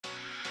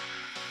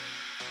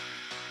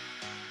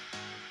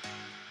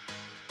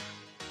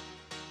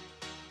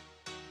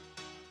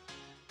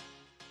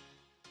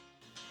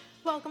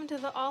Welcome to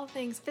the All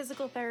Things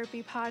Physical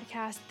Therapy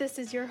podcast. This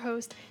is your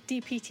host,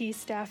 DPT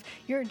Steph,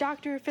 your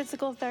doctor of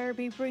physical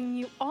therapy, bringing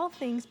you all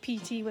things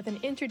PT with an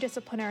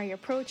interdisciplinary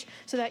approach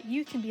so that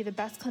you can be the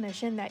best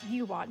clinician that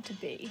you want to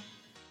be.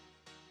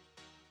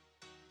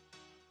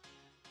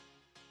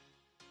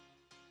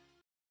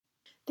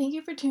 Thank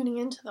you for tuning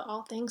in to the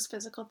All Things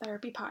Physical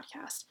Therapy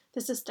podcast.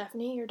 This is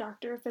Stephanie, your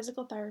doctor of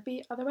physical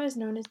therapy, otherwise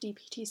known as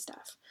DPT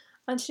Steph.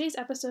 On today's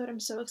episode, I'm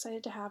so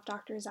excited to have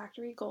Dr.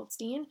 Zachary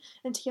Goldstein,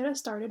 and to get us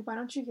started, why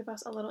don't you give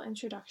us a little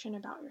introduction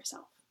about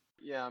yourself?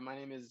 Yeah, my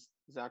name is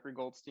Zachary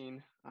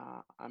Goldstein.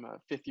 I'm a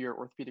fifth-year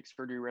orthopedic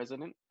surgery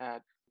resident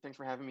thanks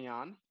for having me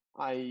on.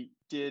 I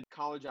did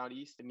college out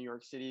east in New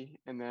York City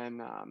and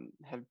then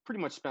have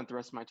pretty much spent the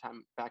rest of my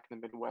time back in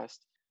the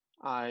Midwest.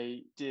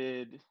 I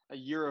did a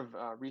year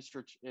of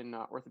research in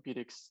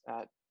orthopedics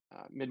at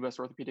Midwest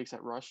Orthopedics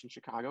at Rush in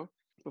Chicago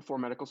before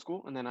medical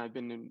school. And then I've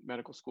been in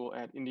medical school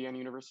at Indiana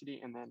University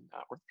and then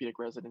orthopedic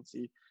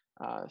residency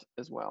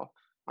as well.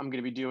 I'm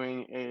going to be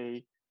doing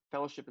a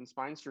fellowship in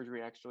spine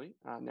surgery actually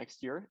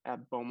next year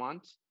at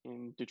Beaumont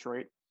in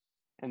Detroit.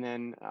 And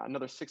then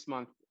another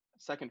 6-month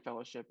second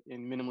fellowship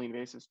in minimally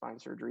invasive spine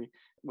surgery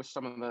with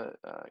some of the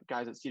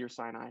guys at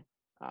Cedars-Sinai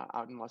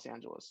out in Los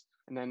Angeles.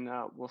 And then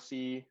we'll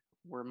see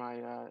where my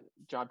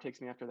job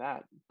takes me after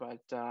that. But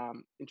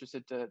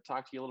interested to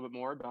talk to you a little bit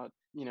more about,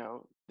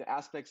 the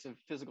aspects of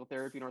physical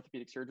therapy and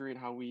orthopedic surgery and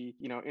how we,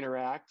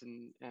 interact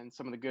and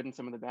some of the good and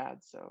some of the bad.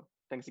 So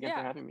thanks again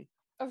for having me.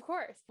 Of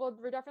course. Well,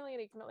 we're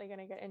definitely going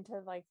to get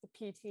into like the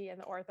PT and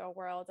the ortho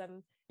world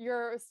and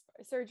your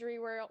surgery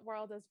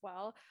world as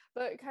well.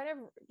 But kind of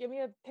give me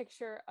a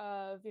picture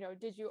of,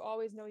 did you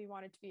always know you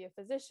wanted to be a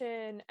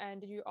physician,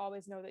 and did you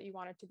always know that you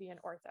wanted to be an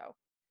ortho?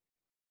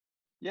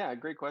 Yeah,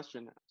 great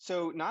question.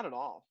 So not at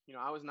all.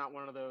 I was not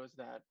one of those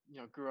that,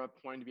 grew up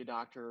wanting to be a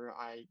doctor.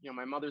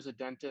 My mother's a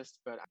dentist,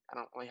 but I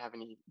don't really have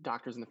any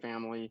doctors in the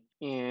family.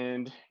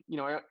 And,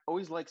 I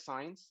always liked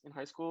science in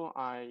high school.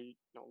 I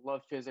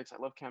loved physics. I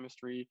loved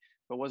chemistry,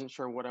 but wasn't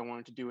sure what I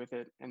wanted to do with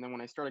it. And then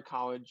when I started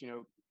college,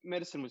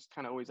 medicine was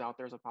kind of always out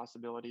there as a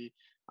possibility.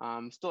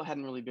 Still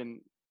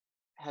hadn't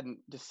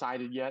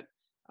decided yet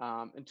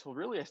until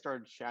really I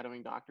started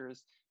shadowing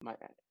doctors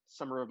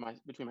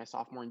between my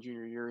sophomore and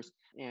junior years.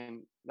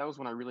 And that was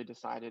when I really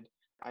decided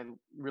I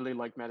really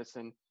liked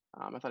medicine.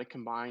 I thought it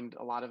combined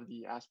a lot of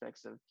the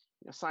aspects of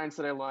science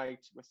that I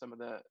liked with some of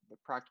the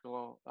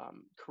practical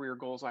career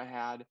goals I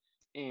had.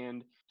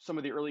 And some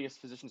of the earliest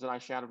physicians that I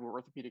shadowed were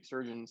orthopedic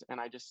surgeons. And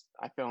I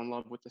fell in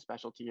love with the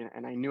specialty,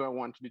 and I knew I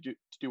wanted to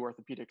do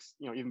orthopedics,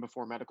 even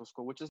before medical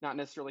school, which is not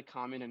necessarily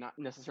common and not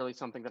necessarily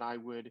something that I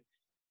would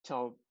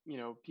tell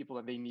people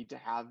that they need to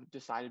have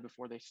decided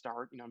before they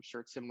start. I'm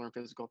sure it's similar in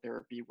physical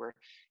therapy where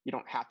you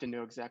don't have to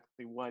know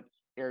exactly what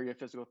area of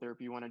physical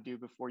therapy you want to do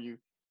before you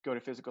go to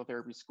physical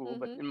therapy school.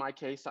 But in my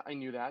case, I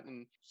knew that,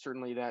 and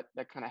certainly that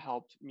kind of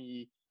helped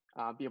me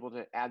be able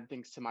to add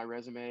things to my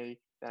resume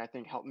that I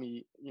think helped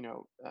me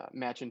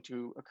match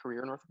into a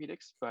career in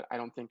orthopedics. But I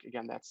don't think,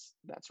 again, that's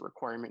a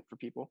requirement for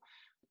people.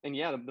 And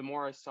yeah, the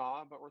more I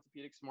saw about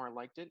orthopedics, the more I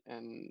liked it,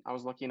 and I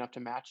was lucky enough to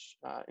match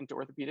into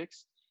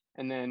orthopedics.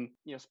 And then,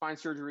 spine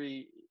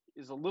surgery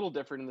is a little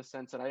different in the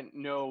sense that I didn't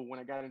know when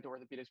I got into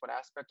orthopedics what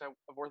aspect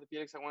of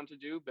orthopedics I wanted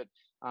to do, but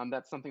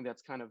that's something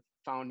that's kind of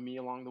found me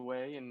along the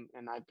way, and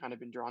I've kind of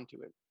been drawn to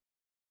it.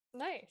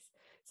 Nice.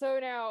 So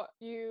now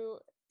you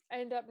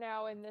end up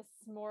now in this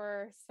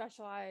more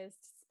specialized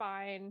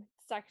spine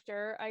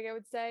sector, I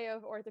would say,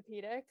 of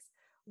orthopedics.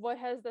 What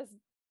has this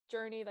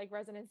journey, like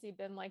residency,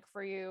 been like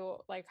for you,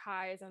 like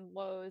highs and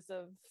lows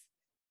of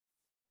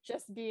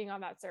just being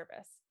on that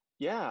service?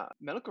 Yeah,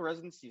 medical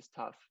residency is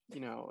tough.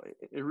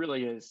 It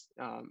really is,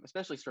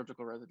 especially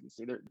surgical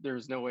residency.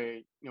 There's no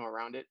way,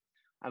 around it.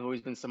 I've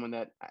always been someone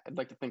that I'd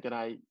like to think that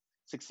I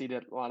succeeded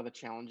at a lot of the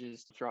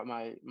challenges throughout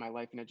my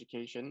life and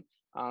education.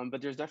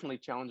 But there's definitely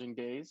challenging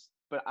days.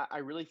 But I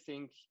really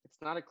think it's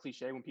not a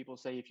cliche when people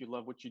say if you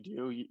love what you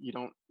do, you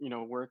don't,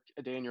 work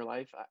a day in your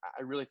life.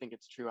 I really think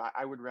it's true.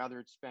 I would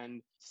rather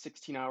spend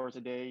 16 hours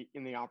a day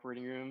in the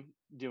operating room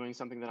doing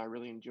something that I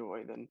really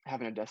enjoy than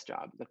having a desk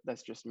job.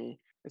 That's just me.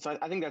 And so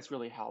I think that's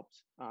really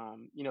helped.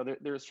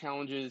 There's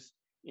challenges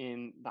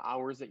in the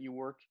hours that you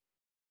work,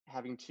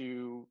 having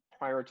to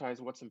prioritize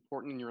what's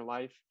important in your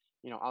life,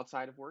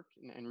 outside of work,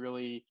 and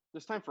really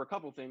there's time for a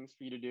couple things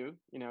for you to do.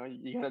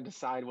 You got to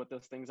decide what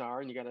those things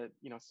are, and you got to,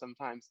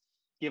 sometimes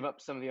give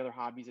up some of the other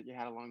hobbies that you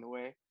had along the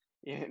way.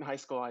 In high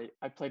school,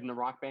 I played in a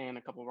rock band,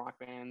 a couple of rock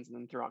bands, and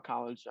then throughout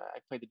college, I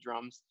played the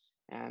drums.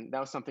 And that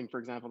was something, for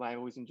example, that I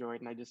always enjoyed.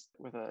 And I just,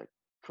 with a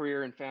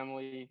career and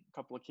family, a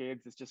couple of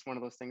kids, it's just one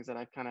of those things that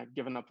I've kind of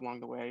given up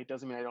along the way. It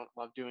doesn't mean I don't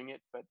love doing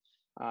it, but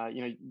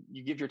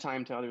you give your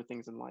time to other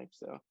things in life.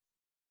 So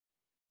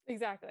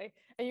exactly.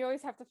 And you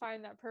always have to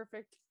find that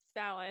perfect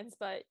balance,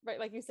 but right,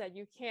 like you said,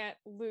 you can't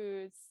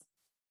lose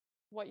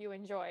what you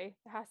enjoy.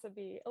 It has to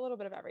be a little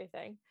bit of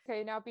everything.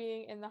 Okay, now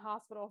being in the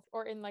hospital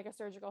or in like a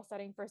surgical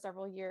setting for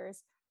several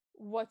years,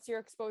 what's your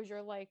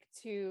exposure like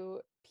to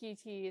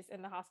PTs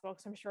in the hospital?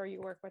 Because I'm sure you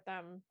work with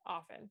them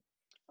often.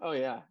 Oh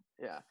yeah.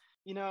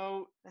 That's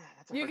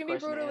a You hard can be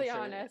question to brutally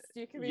answer. honest.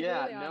 You can be Yeah,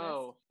 brutally honest.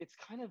 no, it's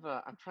kind of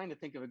I'm trying to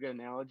think of a good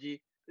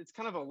analogy. It's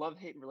kind of a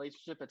love-hate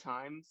relationship at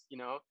times.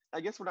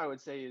 I guess what I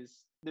would say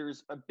is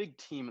there's a big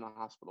team in the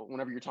hospital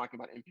whenever you're talking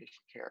about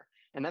inpatient care.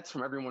 And that's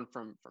from everyone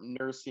from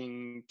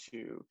nursing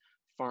to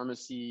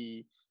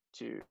pharmacy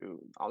to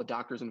all the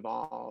doctors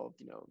involved,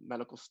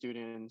 medical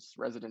students,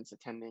 residents,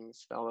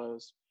 attendings,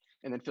 fellows.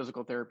 And then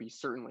physical therapy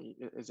certainly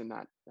is in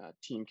that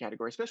team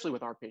category, especially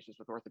with our patients,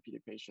 with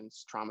orthopedic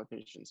patients, trauma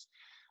patients.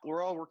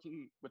 We're all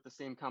working with the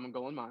same common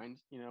goal in mind,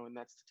 and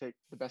that's to take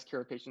the best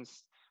care of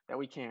patients that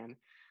we can.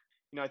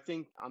 I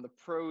think on the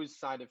pros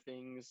side of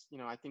things,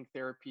 I think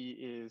therapy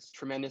is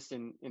tremendous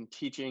in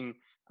teaching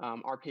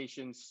our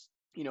patients,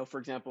 for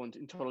example,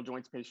 in total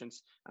joints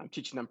patients,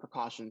 teaching them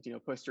precautions,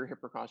 posterior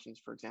hip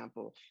precautions, for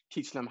example,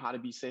 teaching them how to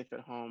be safe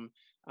at home,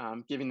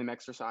 giving them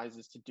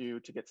exercises to do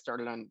to get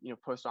started on,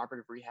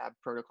 post-operative rehab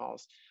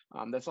protocols.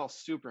 That's all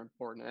super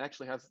important. It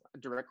actually has a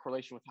direct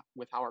correlation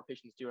with how our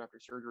patients do after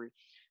surgery.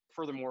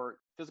 Furthermore,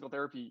 physical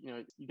therapy,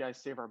 you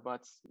guys save our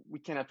butts. We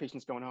can't have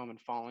patients going home and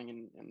falling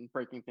and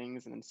breaking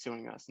things and then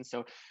suing us. And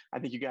so I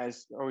think you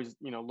guys are always,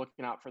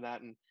 looking out for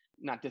that and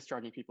not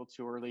discharging people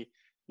too early.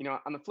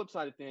 On the flip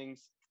side of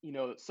things,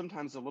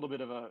 sometimes a little bit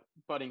of a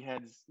butting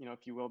heads,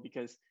 if you will,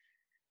 because,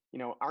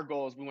 our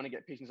goal is we want to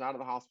get patients out of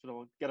the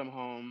hospital, get them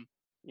home.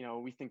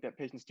 We think that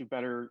patients do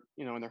better,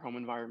 in their home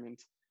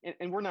environment.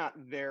 And we're not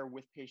there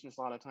with patients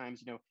a lot of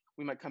times.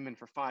 We might come in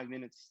for 5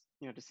 minutes,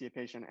 to see a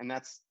patient, and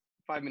that's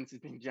 5 minutes is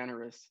being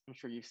generous. I'm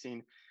sure you've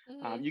seen.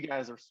 Mm-hmm. You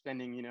guys are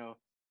spending,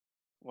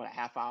 what, a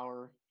half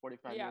hour,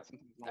 45 Yeah, minutes,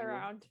 sometimes longer with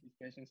around. these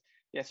patients.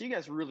 Yeah, so you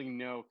guys really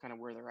know kind of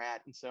where they're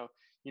at. And so,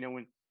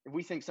 if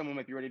we think someone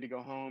might be ready to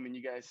go home and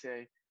you guys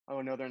say,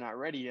 oh no, they're not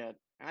ready yet.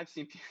 I've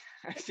seen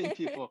I've seen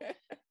people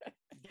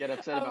get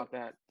upset um, about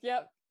that.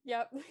 yep.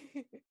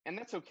 And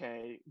that's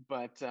okay.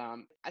 But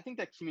I think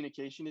that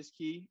communication is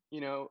key.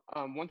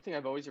 One thing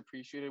I've always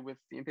appreciated with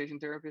the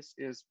inpatient therapists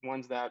is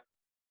ones that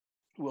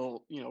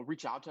will,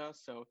 reach out to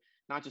us. So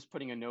not just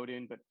putting a note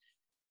in, but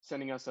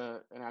sending us an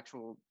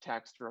actual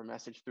text or a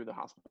message through the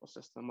hospital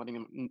system,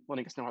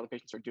 letting us know how the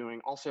patients are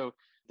doing. Also,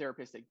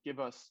 therapists that give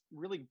us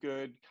really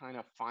good kind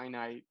of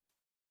finite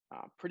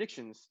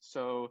predictions.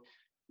 So,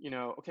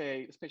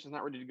 okay, this patient's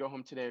not ready to go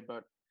home today,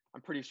 but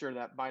I'm pretty sure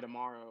that by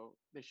tomorrow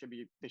they should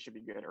be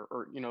good,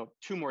 or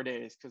 2 more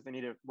days because they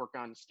need to work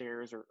on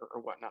stairs or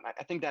whatnot.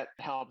 I think that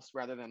helps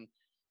rather than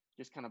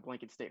just kind of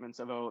blanket statements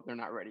of, oh, they're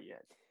not ready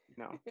yet.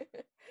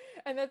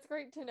 And that's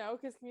great to know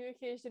because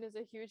communication is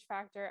a huge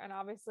factor. And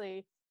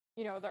obviously,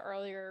 the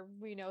earlier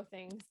we know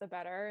things, the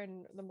better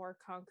and the more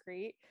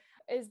concrete.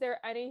 Is there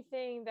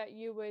anything that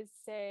you would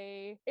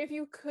say if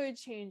you could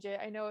change it?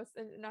 I know it's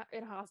not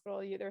in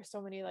hospital, there's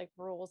so many like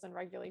rules and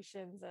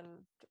regulations and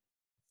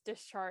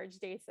discharge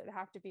dates that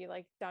have to be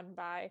like done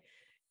by.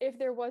 If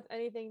there was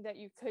anything that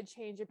you could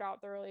change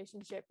about the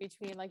relationship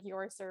between like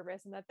your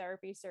service and the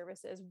therapy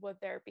services, would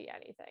there be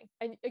anything?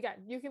 And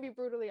again, you can be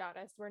brutally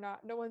honest.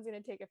 No one's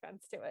going to take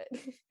offense to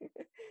it.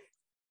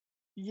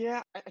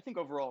 Yeah, I think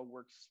overall it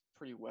works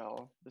pretty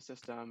well, the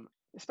system,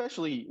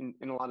 especially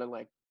in a lot of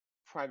like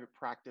private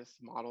practice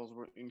models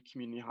where in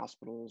community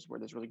hospitals where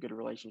there's really good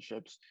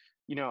relationships.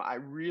 I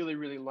really,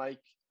 really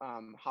like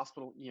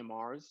hospital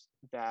EMRs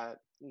that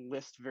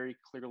list very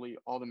clearly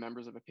all the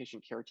members of a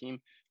patient care team.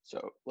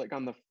 So like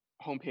on the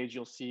homepage,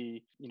 you'll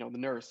see, the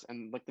nurse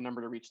and like the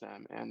number to reach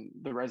them and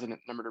the resident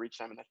number to reach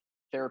them and the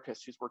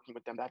therapist who's working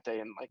with them that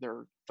day and like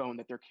their phone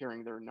that they're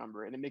carrying their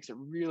number. And it makes it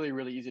really,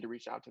 really easy to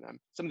reach out to them.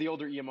 Some of the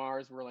older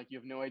EMRs where like you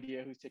have no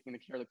idea who's taking the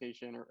care of the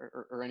patient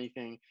or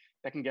anything,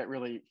 that can get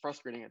really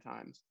frustrating at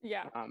times.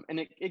 Yeah.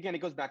 And again, it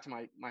goes back to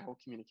my whole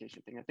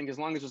communication thing. I think as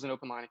long as there's an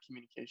open line of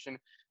communication,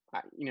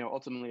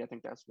 ultimately, I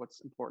think that's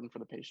what's important for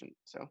the patient.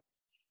 So,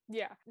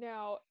 yeah.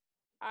 Now,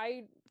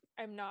 I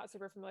am not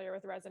super familiar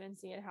with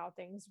residency and how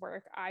things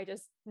work. I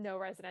just know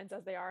residents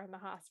as they are in the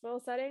hospital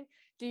setting.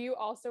 Do you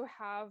also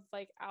have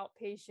like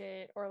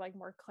outpatient or like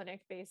more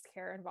clinic-based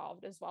care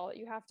involved as well that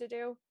you have to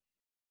do?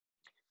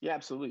 yeah,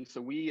 absolutely.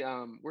 So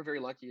we're very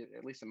lucky,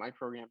 at least in my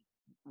program.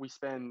 We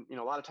spend,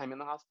 a lot of time in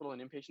the hospital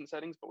and inpatient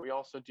settings, but we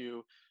also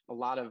do a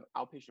lot of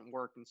outpatient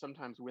work and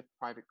sometimes with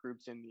private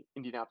groups in the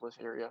Indianapolis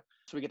area.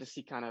 So we get to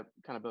see kind of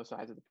both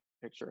sides of the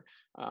picture.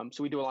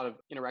 So we do a lot of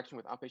interaction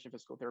with outpatient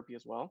physical therapy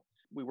as well.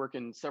 We work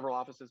in several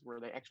offices where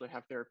they actually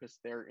have therapists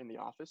there in the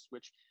office,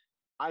 which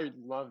I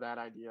love that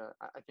idea.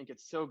 I think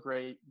it's so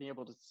great being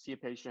able to see a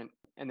patient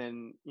and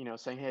then,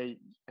 saying, hey,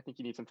 I think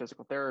you need some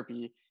physical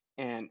therapy.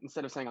 And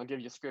instead of saying, I'll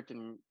give you a script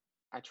and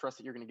I trust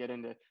that you're going to get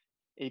into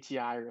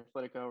ATI or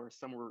Athletico or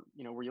somewhere,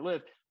 where you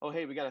live. Oh,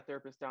 hey, we got a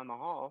therapist down the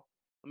hall.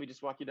 Let me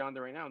just walk you down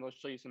there right now and they'll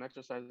show you some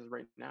exercises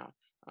right now.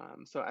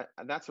 So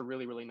that's a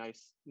really, really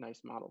nice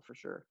model for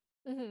sure.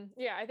 Mm-hmm.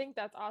 Yeah, I think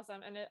that's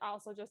awesome. And it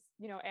also just,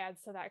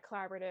 adds to that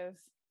collaborative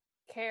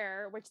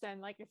care, which then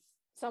like if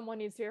someone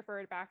needs to refer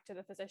it back to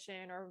the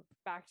physician or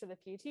back to the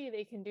PT,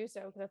 they can do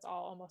so because it's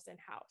all almost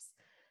in-house.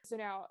 So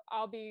now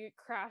I'll be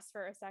crass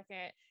for a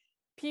second.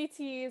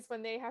 PTs,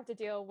 when they have to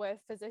deal with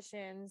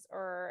physicians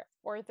or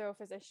ortho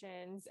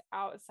physicians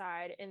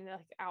outside in the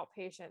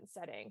outpatient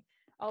setting,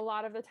 a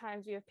lot of the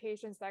times we have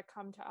patients that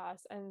come to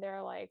us and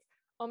they're like,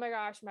 oh my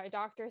gosh, my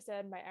doctor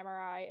said my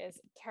MRI is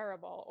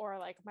terrible, or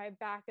like my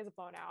back is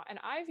blown out. And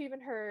I've even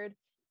heard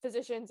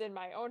physicians in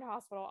my own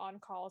hospital on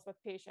calls with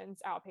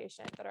patients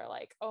outpatient that are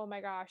like, oh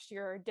my gosh,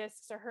 your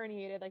discs are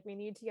herniated, like we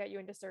need to get you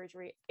into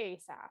surgery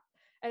ASAP.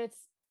 And it's,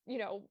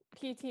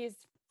 PTs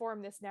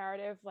form this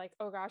narrative like,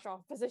 oh gosh,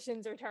 all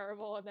physicians are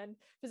terrible, and then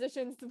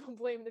physicians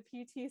blame the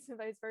PTs and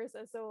vice versa.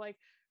 So like,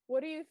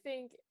 what do you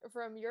think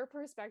from your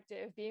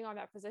perspective, being on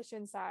that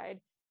physician side?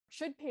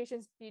 Should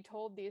patients be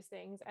told these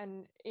things?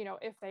 And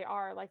if they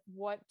are, like,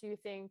 what do you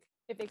think,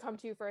 if they come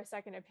to you for a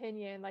second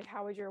opinion, like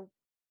how would your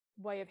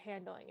way of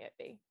handling it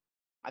be?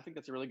 I think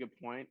that's a really good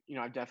point.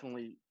 I've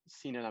definitely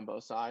seen it on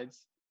both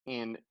sides.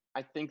 And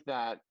I think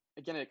that,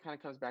 again, it kind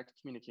of comes back to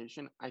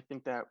communication. I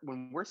think that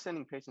when we're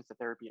sending patients to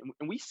therapy,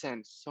 and we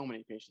send so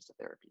many patients to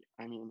therapy,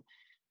 I mean,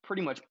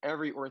 pretty much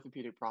every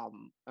orthopedic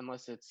problem,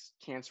 unless it's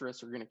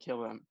cancerous or going to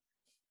kill them,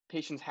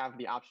 patients have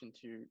the option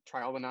to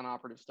try all the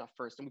non-operative stuff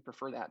first. And we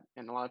prefer that.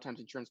 And a lot of times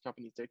insurance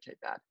companies dictate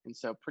that. And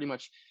so pretty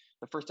much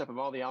the first step of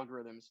all the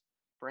algorithms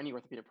for any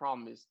orthopedic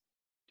problem is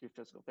do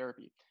physical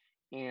therapy.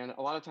 And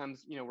a lot of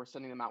times, we're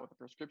sending them out with a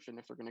prescription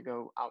if they're going to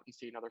go out and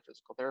see another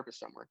physical therapist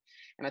somewhere.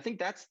 And I think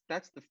that's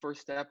the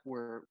first step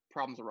where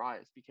problems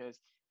arise, because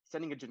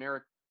sending a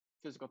generic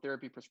physical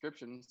therapy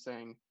prescription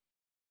saying,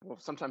 well,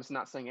 sometimes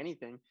not saying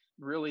anything,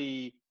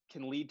 really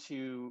can lead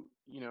to,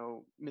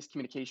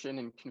 miscommunication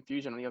and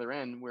confusion on the other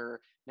end, where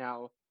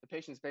now the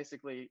patient's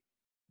basically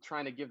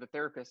trying to give the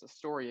therapist a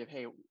story of,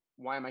 hey,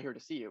 why am I here to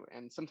see you?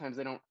 And sometimes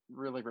they don't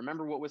really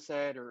remember what was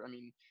said, or,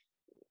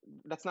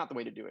 that's not the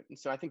way to do it. And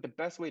so I think the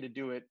best way to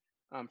do it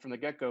from the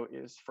get-go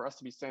is for us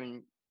to be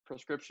sending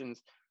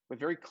prescriptions with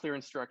very clear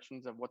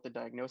instructions of what the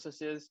diagnosis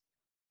is,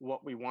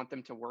 what we want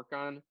them to work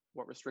on,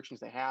 what restrictions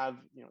they have,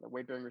 their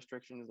weight-bearing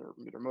restrictions,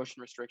 their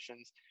motion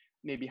restrictions,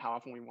 maybe how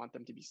often we want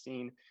them to be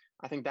seen.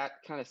 I think that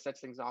kind of sets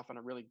things off on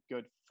a really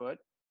good foot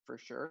for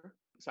sure.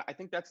 So I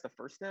think that's the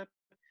first step.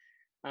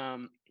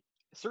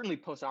 Certainly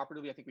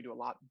post-operatively, I think we do a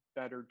lot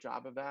better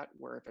job of that,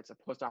 where if it's a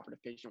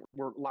post-operative patient,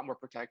 we're a lot more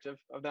protective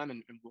of them,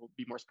 and we'll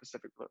be more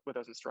specific with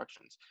those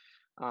instructions.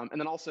 And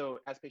then also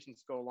as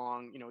patients go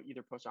along,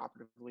 either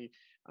post-operatively,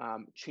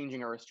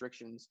 changing our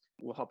restrictions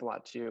will help a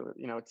lot too.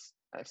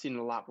 I've seen it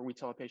a lot where we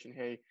tell a patient,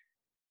 hey,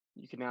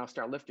 you can now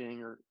start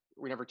lifting, or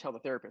we never tell the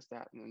therapist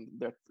that. And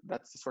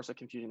that's the source of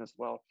confusion as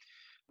well.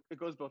 It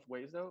goes both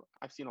ways though.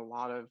 I've seen a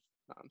lot of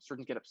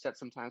surgeons get upset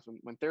sometimes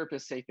when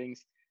therapists say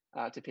things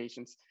to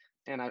patients.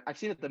 And I've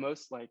seen it the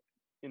most like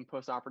in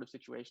post-operative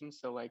situations.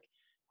 So like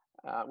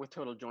with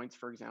total joints,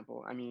 for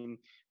example, I mean,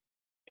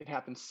 it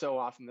happens so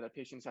often that a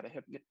patient's had a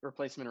hip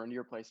replacement or a knee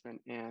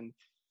replacement, and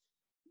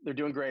they're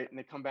doing great. And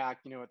they come back,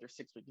 at their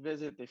 6-week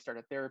visit, they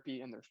started therapy,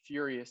 and they're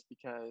furious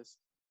because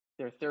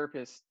their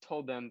therapist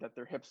told them that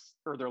their hips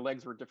or their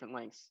legs were different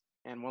lengths.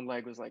 And one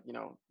leg was like,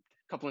 a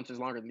couple inches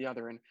longer than the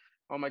other. And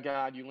oh my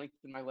God, you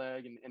lengthened my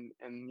leg.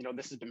 And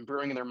this has been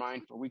brewing in their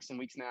mind for weeks and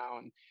weeks now.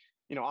 And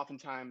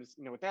oftentimes,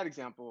 with that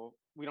example,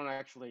 we don't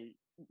actually,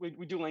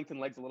 we do lengthen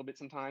legs a little bit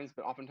sometimes,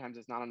 but oftentimes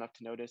it's not enough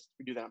to notice.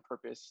 We do that on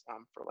purpose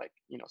for like,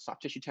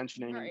 soft tissue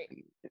tensioning Right.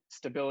 and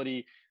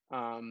stability.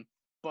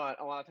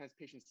 But a lot of times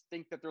patients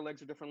think that their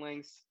legs are different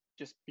lengths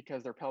just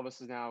because their pelvis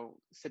is now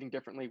sitting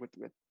differently with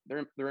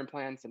their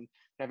implants, and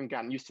they haven't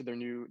gotten used to their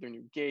new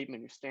gait and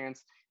their new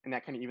stance, and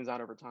that kind of evens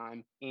out over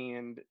time.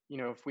 And,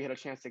 if we had a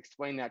chance to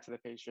explain that to the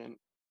patient,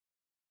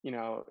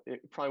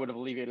 it probably would have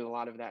alleviated a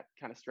lot of that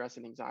kind of stress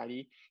and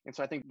anxiety. And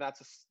so I think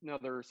that's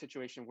another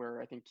situation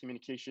where I think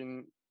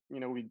communication,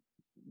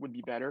 would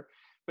be better,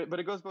 but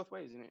it goes both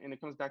ways, and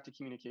it comes back to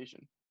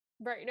communication.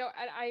 Right. No,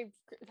 and I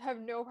have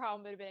no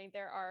problem admitting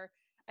there are,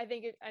 I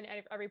think in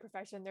every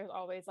profession, there's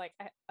always like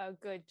a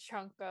good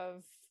chunk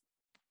of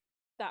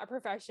that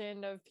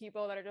profession of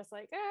people that are just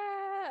like,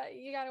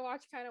 you got to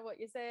watch kind of what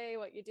you say,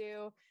 what you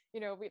do.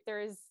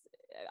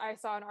 I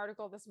saw an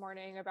article this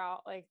morning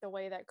about like the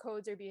way that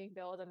codes are being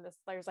built, and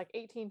there's like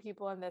 18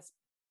 people in this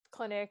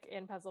clinic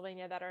in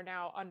Pennsylvania that are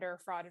now under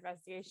fraud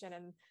investigation,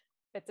 and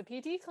it's a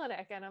PT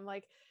clinic. And I'm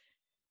like,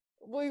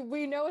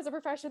 we know as a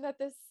profession that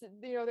this,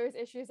 there's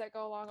issues that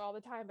go along all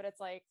the time, but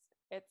it's like,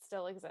 it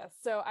still exists.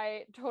 So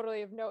I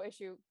totally have no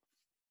issue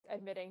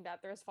admitting that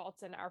there's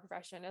faults in our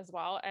profession as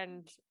well.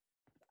 And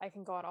I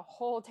can go on a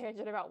whole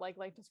tangent about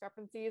like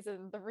discrepancies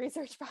and the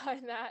research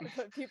behind that,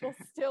 but people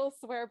still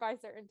swear by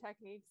certain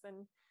techniques,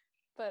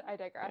 but I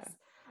digress.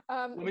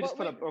 Yeah. Let me just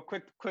put a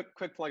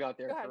quick plug out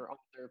there for all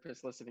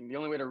therapists listening. The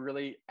only way to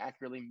really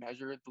accurately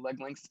measure the leg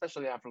length,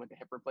 especially after like a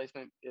hip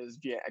replacement, is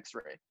via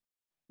X-ray.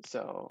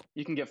 So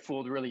you can get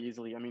fooled really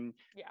easily. I mean,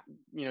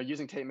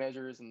 using tape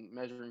measures and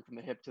measuring from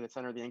the hip to the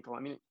center of the ankle, I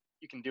mean,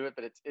 you can do it,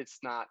 but it's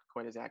not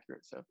quite as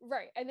accurate. So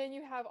right. And then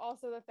you have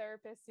also the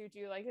therapists who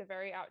do like a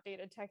very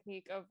outdated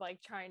technique of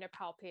like trying to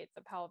palpate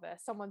the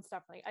pelvis. Someone's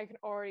definitely, I can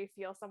already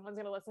feel someone's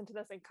going to listen to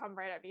this and come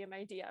right at me in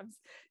my DMs.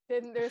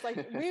 Then there's like,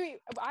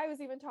 I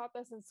was even taught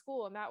this in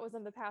school, and that was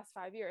in the past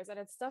 5 years. And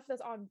it's stuff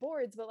that's on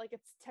boards, but like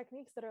it's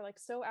techniques that are like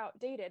so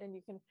outdated, and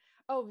you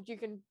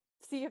can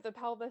see if the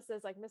pelvis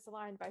is like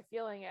misaligned by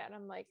feeling it. And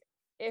I'm like,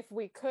 if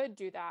we could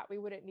do that, we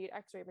wouldn't need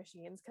x-ray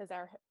machines, because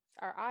our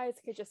eyes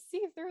could just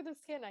see through the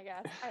skin, I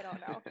guess. I don't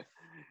know.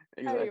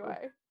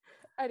 Exactly.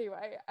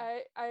 Anyway,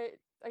 I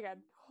again,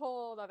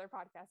 whole other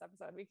podcast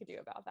episode we could do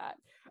about that.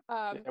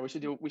 Yeah, we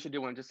should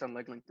do one just on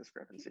leg length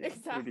discrepancy.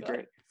 Exactly. It would be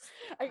great.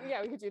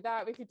 Yeah, we could do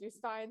that. We could do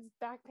spines,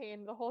 back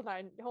pain, the whole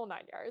nine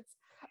yards.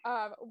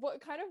 What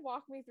kind of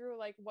walk me through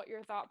like what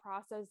your thought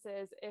process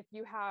is if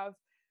you have,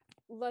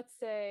 let's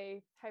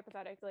say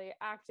hypothetically,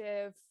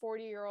 active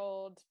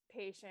 40-year-old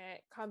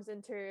patient comes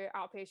into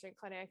outpatient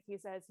clinic. He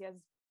says he has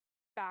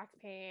back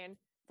pain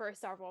for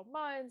several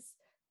months,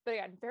 but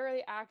again,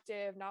 fairly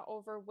active, not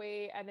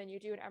overweight. And then you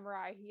do an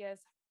MRI, he has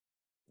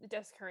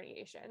disc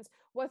herniations.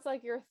 What's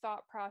like your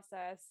thought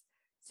process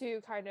to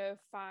kind of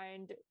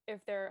find if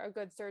they're a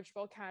good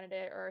surgical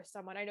candidate or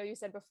someone? I know you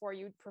said before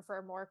you'd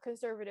prefer more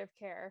conservative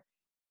care,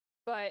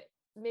 but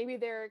maybe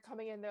they're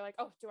coming in, they're like,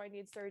 oh, do I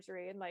need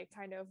surgery? And like,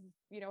 kind of,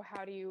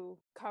 how do you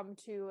come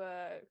to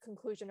a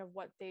conclusion of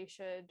what they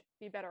should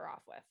be better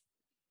off with?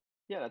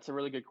 Yeah, that's a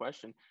really good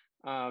question.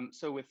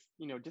 So with,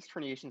 disc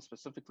herniation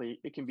specifically,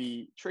 it can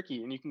be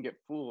tricky and you can get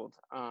fooled.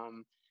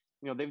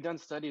 They've done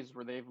studies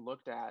where they've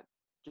looked at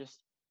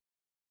just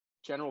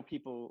general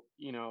people,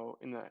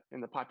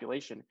 in the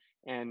population.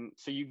 And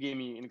so you gave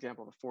me an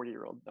example of a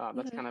 40-year-old.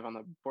 That's kind of on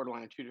the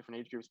borderline of two different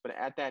age groups. But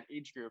at that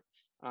age group,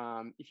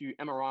 if you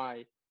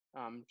MRI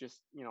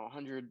just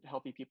 100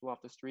 healthy people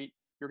off the street,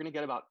 you're going to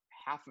get about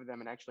half of them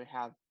and actually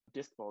have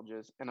disc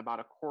bulges, and about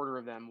a quarter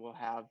of them will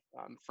have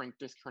frank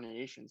disc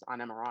herniations on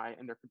MRI,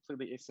 and they're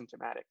completely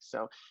asymptomatic.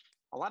 So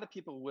a lot of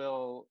people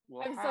will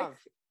have.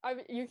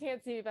 Like, you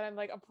can't see, but I'm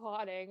like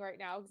applauding right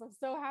now because I'm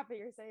so happy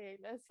you're saying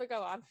this. But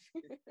go on.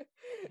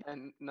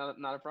 And not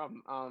a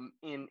problem.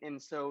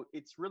 And so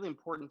it's really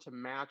important to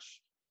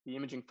match the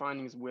imaging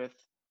findings with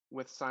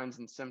signs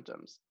and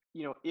symptoms.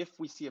 If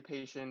we see a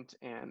patient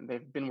and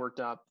they've been worked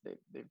up,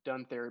 they've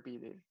done therapy,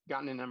 they've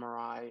gotten an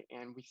MRI,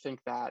 and we think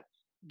that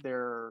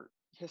their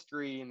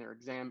history and their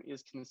exam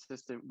is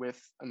consistent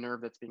with a nerve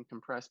that's being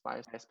compressed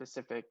by a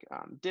specific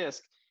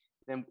disc,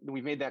 then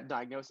we made that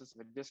diagnosis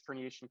of a disc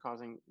herniation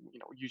causing,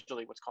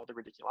 usually what's called a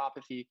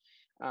radiculopathy.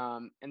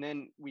 And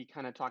then we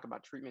kind of talk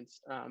about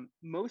treatments.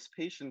 Most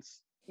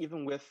patients,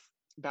 even with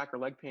back or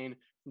leg pain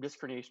from disc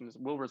herniations,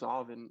 will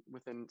resolve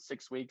within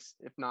 6 weeks,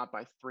 if not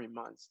by 3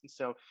 months. And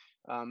so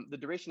the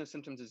duration of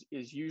symptoms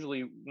is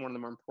usually one of the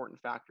more important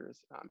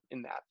factors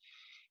in that.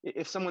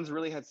 If someone's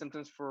really had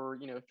symptoms for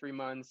 3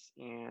 months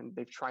and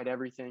they've tried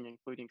everything,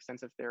 including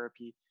extensive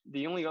therapy,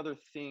 the only other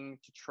thing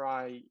to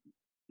try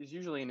is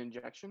usually an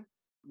injection.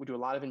 We do a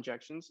lot of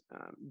injections.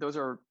 Those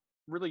are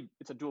really,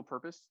 it's a dual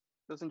purpose.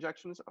 Those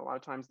injections, a lot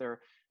of times they're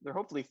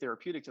hopefully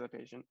therapeutic to the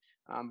patient,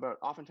 but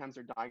oftentimes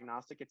they're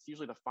diagnostic. It's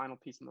usually the final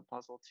piece in the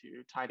puzzle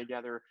to tie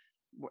together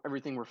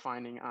everything we're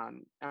finding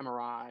on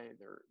MRI,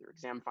 their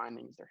exam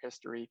findings, their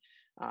history.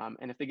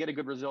 And if they get a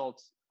good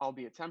result,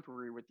 albeit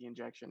temporary with the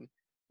injection,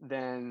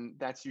 then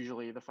that's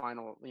usually the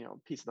final,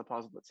 piece of the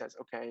puzzle that says,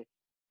 okay,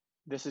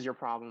 this is your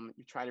problem.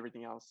 You've tried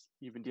everything else.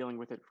 You've been dealing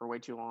with it for way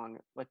too long.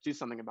 Let's do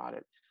something about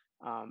it.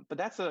 But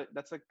that's a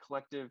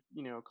collective,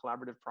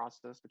 collaborative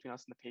process between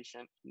us and the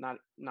patient.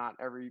 Not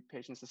every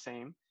patient's the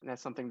same, and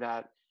that's something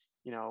that,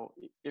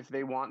 if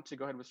they want to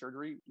go ahead with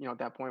surgery, at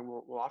that point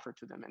we'll offer it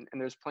to them.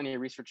 And there's plenty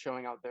of research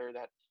showing out there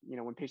that,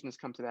 when patients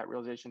come to that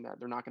realization that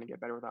they're not going to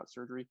get better without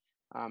surgery,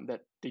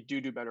 that they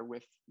do better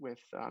with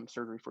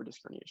surgery for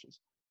disc herniations.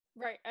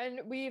 Right.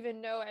 And we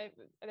even know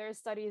there's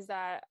studies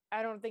that,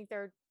 I don't think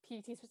they're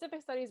PT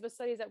specific studies, but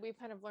studies that we've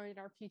kind of learned in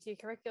our PT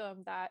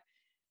curriculum that,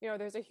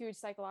 there's a huge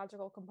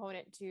psychological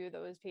component to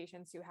those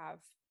patients who have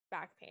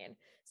back pain.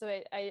 So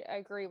I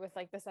agree with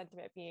like the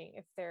sentiment being,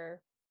 if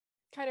they're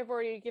kind of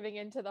already giving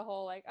into the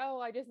whole like, oh,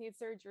 I just need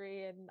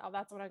surgery and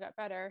that's when I got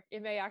better,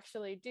 it may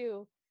actually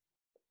do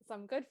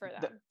some good for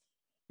them.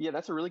 Yeah,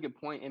 that's a really good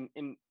point.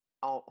 And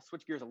I'll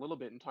switch gears a little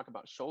bit and talk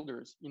about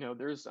shoulders.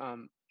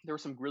 There were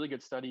some really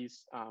good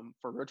studies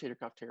for rotator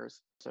cuff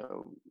tears.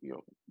 So,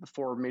 the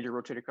 4 major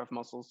rotator cuff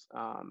muscles,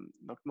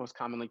 the most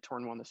commonly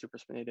torn one, the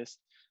supraspinatus.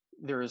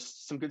 There's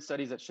some good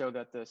studies that show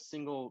that the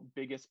single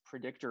biggest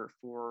predictor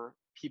for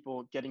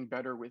people getting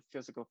better with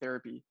physical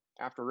therapy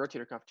after a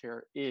rotator cuff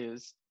tear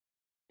is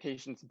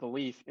patients'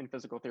 belief in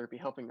physical therapy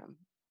helping them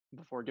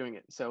before doing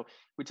it. So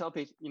we tell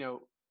patients,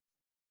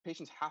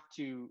 patients have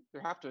to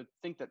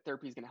think that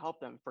therapy is going to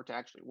help them for it to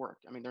actually work.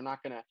 I mean, they're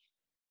not going to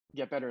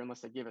get better unless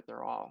they give it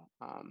their all.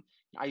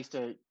 I used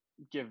to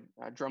give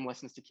drum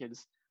lessons to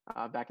kids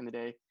back in the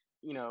day.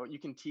 You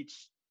can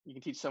teach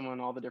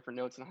someone all the different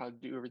notes and how to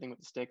do everything with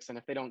the sticks, and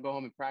if they don't go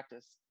home and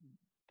practice,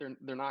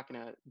 they're not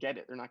going to get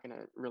it. They're not going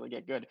to really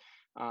get good.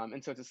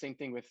 And so it's the same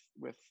thing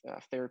with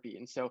therapy.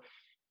 And so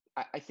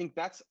I think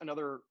that's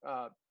another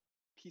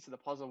piece of the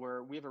puzzle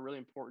where we have a really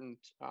important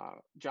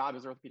job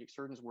as orthopedic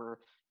surgeons, where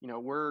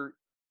we're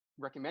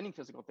recommending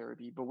physical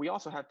therapy, but we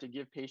also have to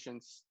give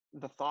patients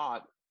the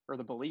thought or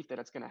the belief that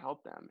it's going to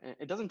help them. And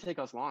it doesn't take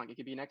us long. It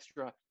could be an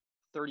extra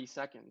 30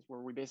 seconds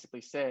where we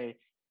basically say,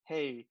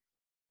 hey,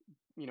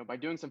 by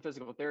doing some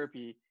physical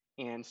therapy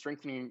and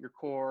strengthening your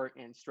core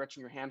and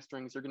stretching your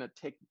hamstrings, you're going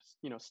to take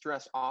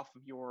stress off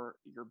of your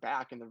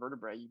back and the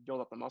vertebrae. You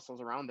build up the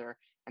muscles around there,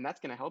 and that's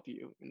going to help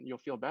you, and you'll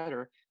feel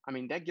better. I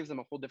mean, that gives them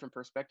a whole different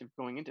perspective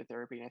going into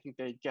therapy, and I think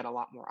they get a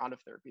lot more out of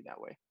therapy that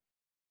way.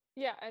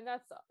 Yeah, and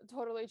that's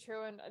totally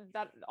true. And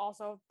that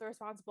also, the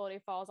responsibility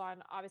falls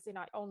on obviously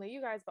not only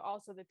you guys, but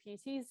also the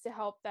PTs to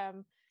help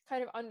them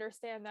kind of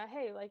understand that,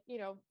 hey, like,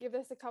 give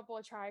this a couple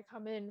of try,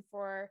 come in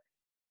for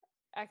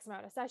X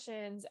amount of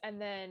sessions,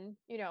 and then,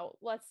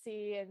 let's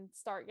see and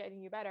start getting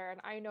you better.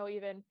 And I know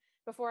even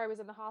before I was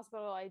in the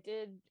hospital, I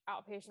did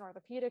outpatient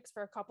orthopedics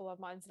for a couple of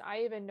months. And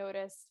I even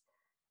noticed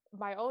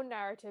my own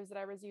narratives that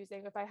I was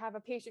using. If I have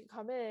a patient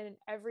come in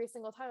every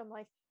single time, I'm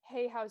like,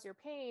 hey, how's your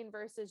pain?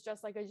 Versus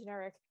just like a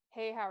generic,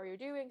 hey, how are you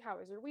doing? How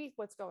is your week?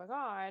 What's going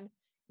on?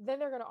 Then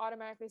they're going to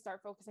automatically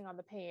start focusing on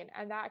the pain.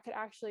 And that could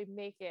actually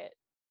make it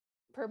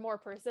more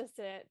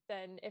persistent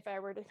than if I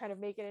were to kind of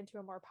make it into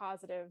a more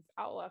positive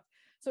outlook.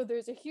 So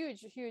there's a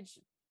huge, huge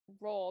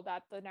role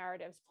that the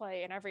narratives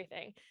play in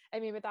everything. I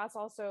mean, but that's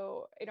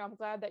also, I'm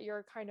glad that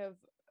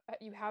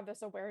you have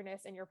this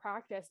awareness in your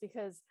practice,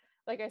 because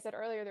like I said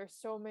earlier, there's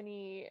so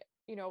many,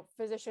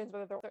 physicians,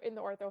 whether they're in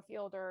the ortho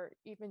field or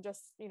even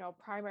just,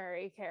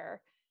 primary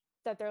care,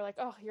 that they're like,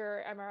 oh,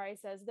 your MRI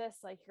says this,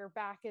 like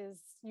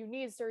you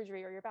need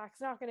surgery, or your back's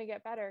not going to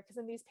get better. Because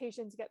then these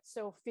patients get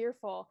so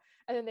fearful.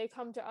 And then they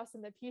come to us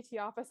in the PT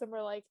office and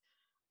we're like,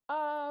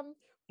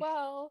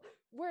 well,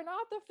 we're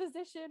not the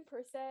physician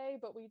per se,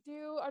 but we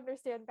do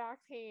understand back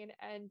pain.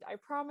 And I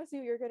promise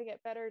you're going to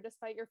get better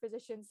despite your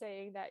physician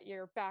saying that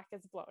your back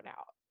is blown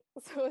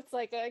out. So it's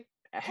like a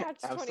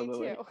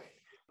catch-22.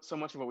 So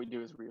much of what we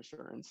do is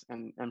reassurance,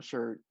 and I'm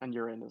sure on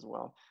your end as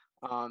well.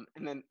 And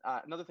then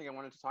another thing I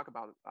wanted to talk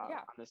about on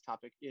this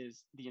topic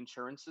is the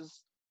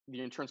insurance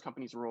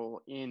company's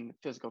role in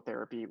physical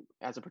therapy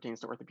as it pertains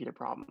to orthopedic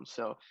problems.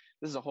 So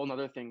this is a whole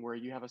nother thing where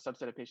you have a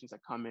subset of patients that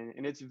come in,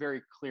 and it's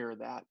very clear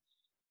that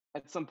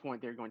at some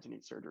point they're going to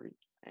need surgery,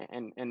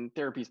 and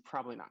therapy is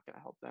probably not going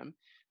to help them.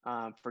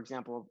 For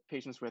example,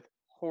 patients with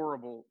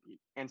horrible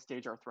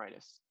end-stage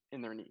arthritis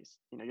in their knees.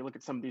 You look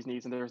at some of these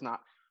knees, and there's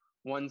not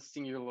one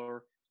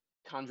singular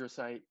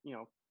chondrocyte,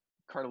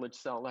 cartilage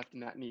cell left in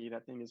that knee.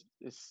 That thing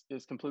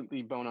is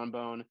completely bone on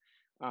bone,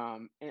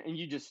 and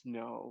you just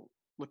know,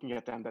 looking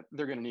at them, that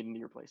they're going to need a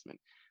knee replacement,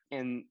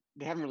 and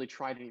they haven't really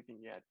tried anything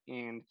yet.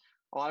 And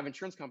a lot of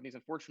insurance companies,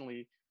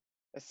 unfortunately,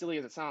 as silly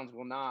as it sounds,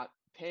 will not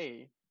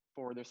pay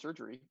for their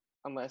surgery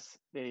unless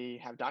they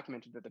have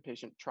documented that the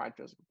patient tried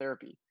physical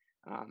therapy.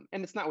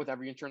 And it's not with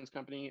every insurance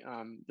company.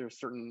 There's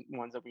certain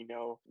ones that we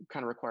know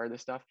kind of require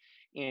this stuff,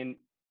 and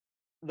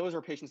those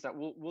are patients that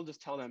we'll just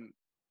tell them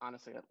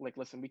honestly, like,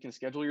 listen, we can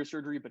schedule your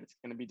surgery, but it's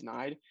going to be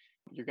denied.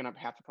 You're going to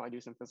have to probably do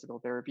some physical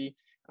therapy,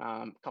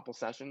 a couple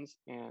sessions.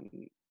 And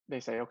they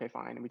say, okay,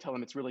 fine. And we tell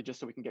them it's really just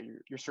so we can get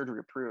your surgery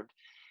approved.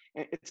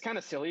 And it's kind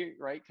of silly,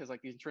 right? Because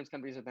like these insurance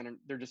companies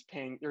they're just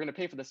paying, they're going to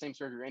pay for the same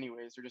surgery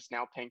anyways. They're just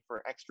now paying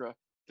for extra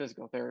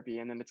physical therapy.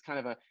 And then it's kind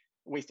of a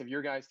waste of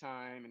your guys'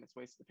 time, and it's a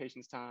waste of the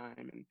patient's time.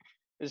 And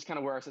it's kind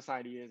of where our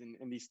society is,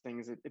 and these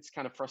things. It's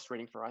kind of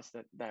frustrating for us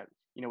that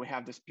we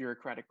have this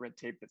bureaucratic red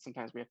tape that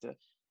sometimes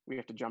we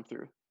have to jump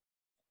through.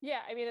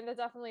 Yeah, I mean, and that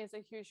definitely is a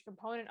huge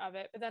component of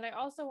it. But then I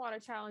also want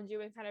to challenge you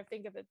and kind of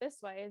think of it this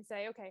way and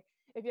say, okay,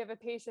 if you have a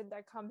patient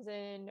that comes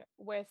in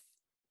with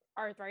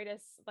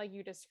arthritis, like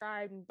you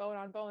described, and bone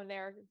on bone,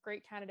 they're a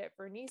great candidate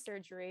for knee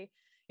surgery.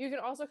 You can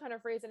also kind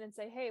of phrase it and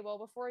say, hey, well,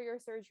 before your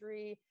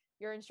surgery,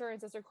 your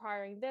insurance is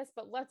requiring this,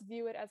 but let's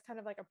view it as kind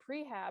of like a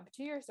prehab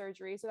to your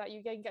surgery so that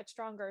you can get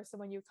stronger. So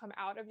when you come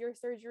out of your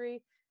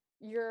surgery,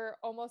 you're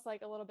almost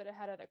like a little bit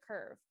ahead of the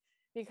curve,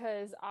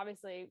 because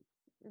obviously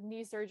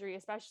knee surgery,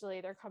 especially,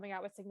 they're coming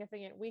out with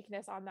significant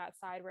weakness on that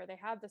side where they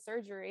have the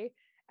surgery,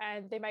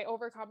 and they might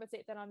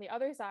overcompensate then on the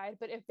other side.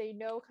 But if they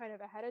know kind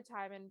of ahead of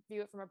time and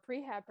view it from a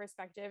prehab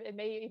perspective, it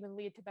may even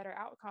lead to better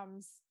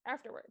outcomes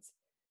afterwards.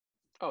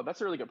 Oh,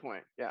 that's a really good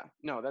point. Yeah,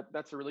 no,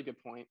 that's a really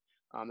good point.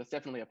 That's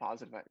definitely a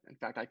positive. In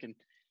fact, I can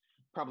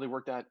probably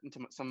work that into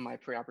some of my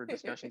preoperative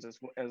discussions as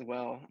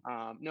well.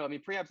 No, I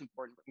mean, prehab's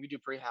important. We do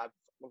prehab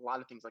with a lot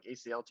of things like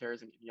ACL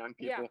tears, and young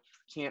people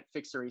can't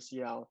fix their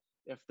ACL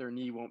if their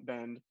knee won't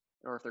bend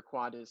or if their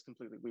quad is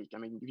completely weak. I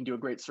mean, you can do a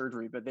great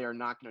surgery, but they are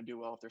not going to do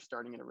well if they're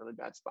starting in a really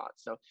bad spot.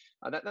 So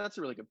that's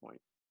a really good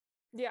point.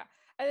 Yeah.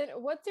 And then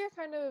what's your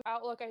kind of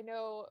outlook? I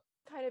know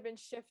kind of been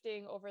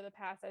shifting over the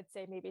past, I'd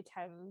say maybe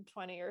 10,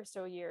 20 or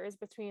so years,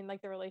 between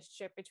like the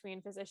relationship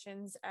between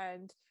physicians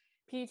and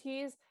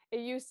PTs.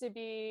 It used to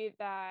be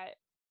that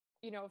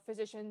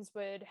physicians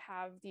would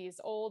have these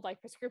old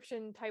like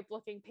prescription type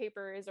looking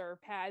papers or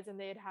pads, and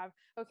they'd have,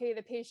 okay,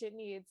 the patient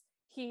needs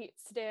heat,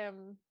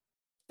 stim,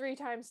 3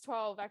 times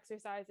 12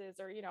 exercises,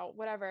 or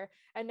whatever.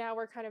 And now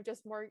we're kind of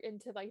just more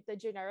into like the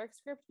generic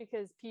script,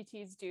 because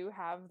PTs do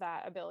have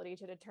that ability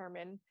to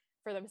determine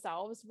for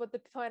themselves what the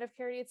plan of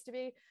care needs to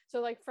be. So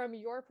like from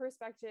your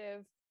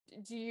perspective,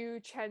 do you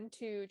tend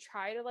to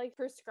try to like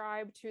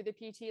prescribe to the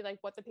PT like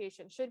what the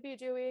patient should be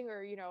doing,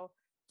 or do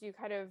you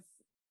kind of,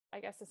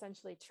 I guess,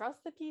 essentially trust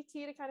the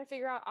PT to kind of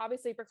figure out,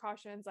 obviously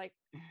precautions, like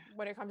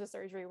when it comes to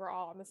surgery, we're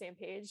all on the same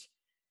page?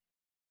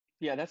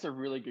 Yeah, that's a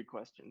really good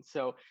question.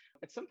 So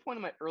at some point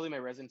in my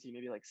residency,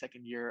 maybe like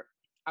second year,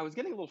 I was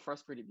getting a little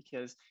frustrated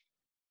because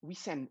we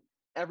send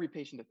every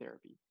patient to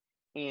therapy.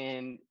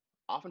 And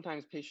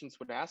oftentimes patients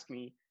would ask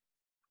me,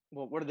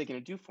 well, what are they going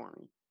to do for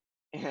me?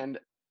 And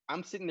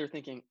I'm sitting there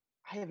thinking,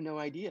 I have no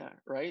idea,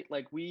 right?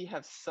 Like we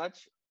have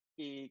such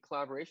a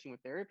collaboration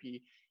with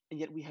therapy, and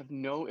yet we have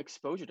no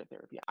exposure to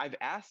therapy. I've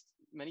asked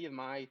many of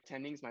my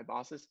attendings, my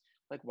bosses,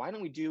 like, why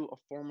don't we do a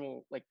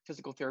formal like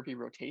physical therapy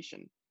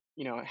rotation?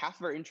 Half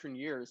of our intern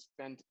year is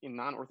spent in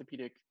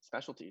non-orthopedic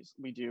specialties.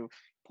 We do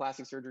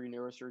plastic surgery,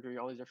 neurosurgery,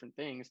 all these different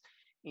things.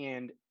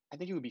 And I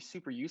think it would be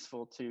super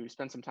useful to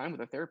spend some time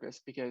with a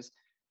therapist, because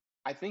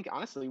I think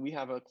honestly, we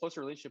have a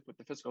closer relationship with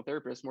the physical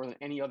therapist more than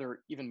any other,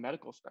 even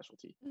medical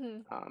specialty.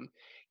 Mm-hmm.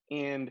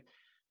 And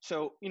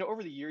so,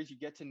 over the years, you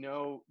get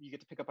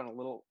to pick up on a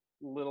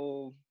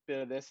little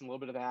bit of this and a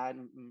little bit of that.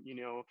 And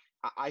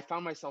I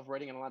found myself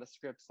writing in a lot of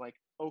scripts like,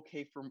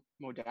 okay, for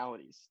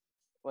modalities,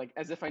 like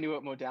as if I knew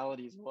what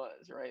modalities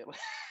was, right?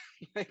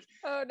 Like,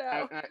 Oh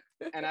I, no.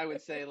 and I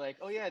would say like,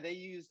 oh yeah, they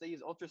use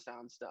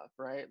ultrasound stuff,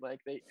 right?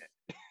 Like they,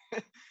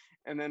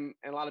 and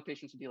a lot of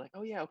patients would be like,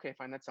 oh yeah, okay,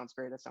 fine, that sounds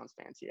great, that sounds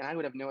fancy, and I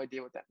would have no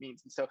idea what that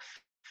means. And so,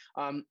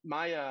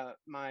 my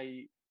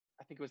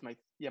I think it was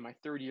my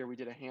third year, we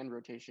did a hand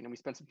rotation and we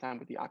spent some time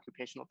with the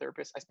occupational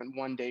therapist. I spent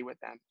one day with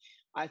them.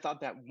 I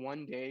thought that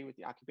one day with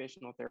the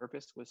occupational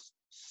therapist was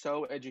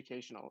so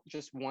educational.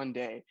 Just one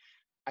day.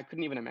 I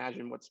couldn't even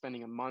imagine what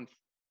spending a month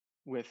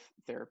with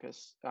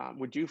therapists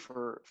would do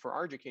for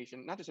our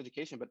education, not just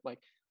education, but like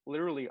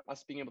literally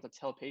us being able to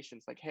tell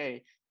patients like,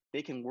 hey,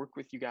 they can work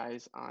with you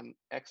guys on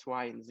X,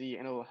 Y, and Z,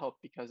 and it will help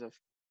because of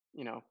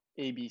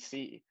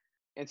ABC.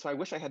 And so I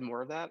wish I had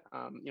more of that.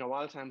 A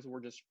lot of times we're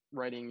just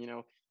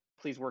writing,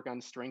 please work on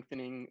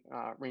strengthening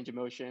range of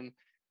motion,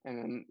 and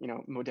then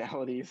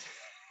modalities.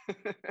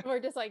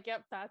 We're just like,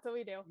 yep, that's what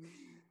we do.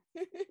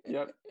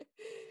 Yep.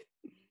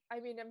 I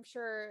mean, I'm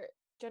sure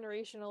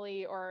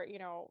generationally, or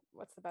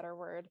what's the better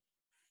word,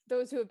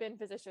 those who have been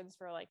physicians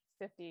for like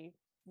 50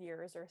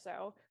 years or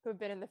so, who have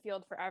been in the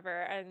field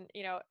forever, and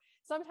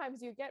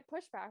sometimes you get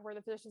pushback where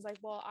the physician's like,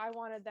 well, I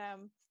wanted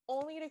them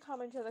only to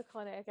come into the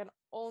clinic and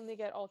only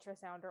get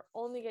ultrasound or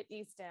only get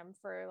e-stim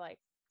for like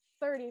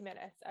 30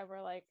 minutes, and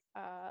we're like,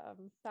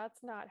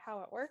 that's not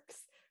how it works.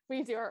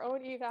 We do our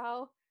own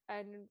eval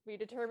and we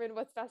determine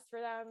what's best for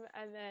them,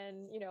 and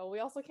then we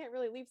also can't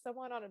really leave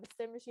someone on a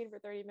stim machine for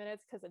 30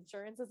 minutes because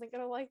insurance isn't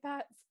going to like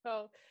that.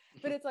 So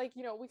but it's like,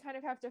 we kind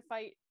of have to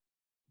fight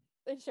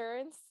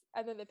insurance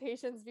and then the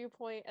patient's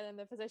viewpoint and then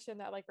the physician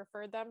that like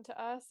referred them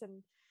to us,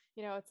 and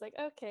it's like,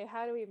 okay,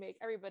 how do we make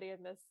everybody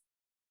in this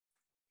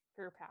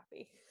group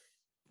happy?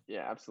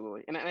 Yeah,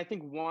 absolutely. And I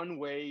think one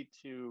way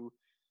to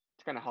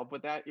kind of help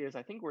with that is,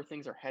 I think where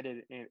things are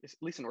headed, at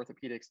least in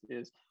orthopedics,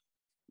 is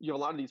you have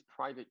a lot of these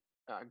private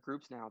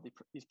groups now,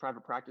 these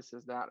private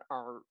practices that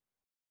are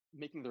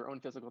making their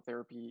own physical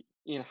therapy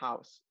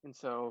in-house. And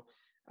so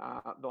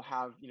they'll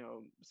have,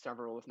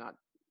 several, if not,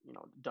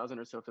 dozen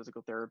or so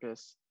physical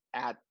therapists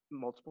at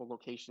multiple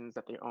locations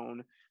that they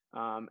own.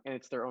 And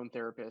it's their own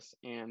therapists.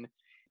 And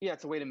yeah,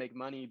 it's a way to make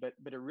money, but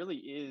it really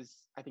is,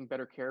 I think,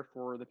 better care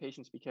for the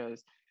patients,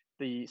 because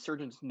the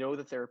surgeons know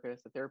the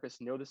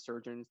therapists know the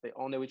surgeons, they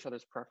all know each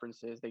other's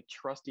preferences, they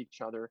trust each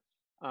other.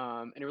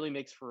 And it really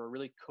makes for a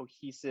really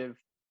cohesive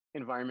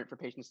environment for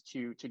patients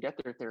to get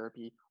their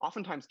therapy,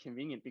 oftentimes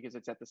convenient because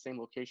it's at the same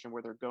location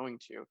where they're going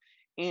to.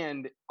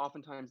 And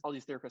oftentimes all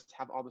these therapists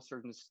have all the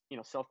surgeons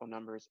cell phone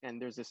numbers,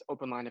 and there's this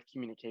open line of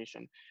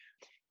communication.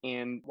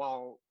 And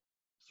while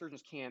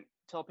surgeons can't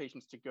tell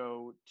patients to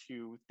go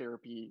to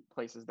therapy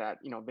places that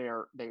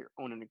they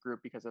own in a group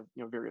because of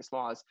various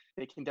laws,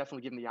 they can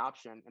definitely give them the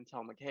option and tell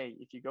them like, hey,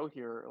 if you go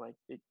here, like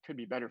it could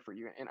be better for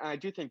you. And I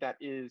do think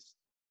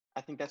I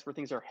think that's where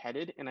things are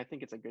headed, and I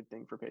think it's a good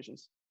thing for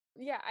patients.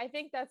 Yeah, I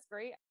think that's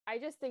great. I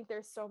just think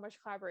there's so much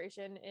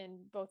collaboration in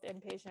both the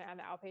inpatient and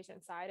the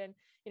outpatient side. And,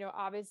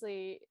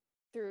 obviously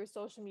through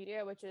social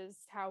media, which is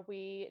how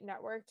we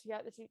network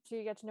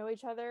to get to know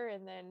each other.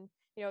 And then,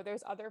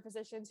 there's other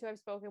physicians who I've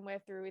spoken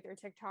with through either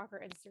TikTok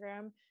or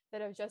Instagram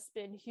that have just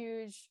been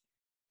huge,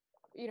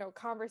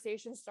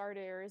 conversation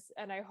starters.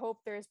 And I hope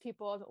there's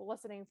people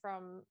listening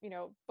from,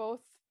 both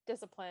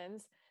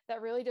disciplines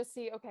that really just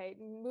see, okay,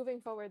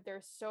 moving forward,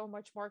 there's so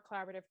much more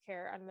collaborative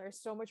care and there's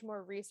so much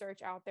more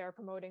research out there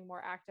promoting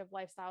more active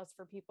lifestyles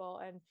for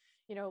people, and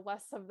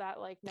less of that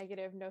like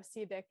negative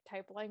nocebo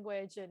type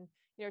language, and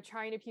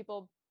trying to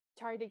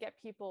trying to get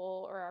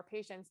people or our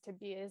patients to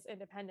be as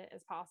independent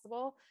as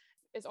possible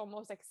is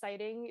almost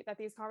exciting that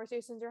these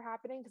conversations are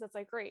happening, because it's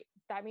like, great,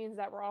 that means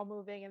that we're all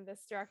moving in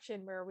this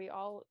direction where we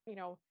all,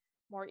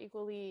 more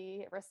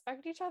equally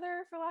respect each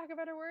other, for lack of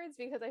better words,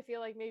 because I feel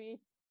like maybe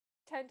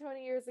 10,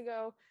 20 years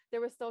ago,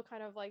 there was still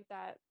kind of like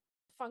that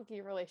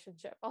funky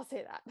relationship. I'll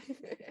say that.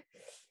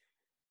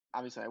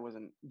 Obviously I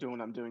wasn't doing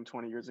what I'm doing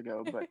 20 years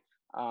ago,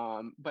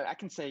 but I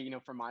can say,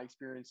 from my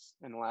experience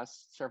in the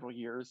last several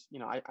years,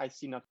 I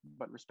see nothing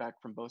but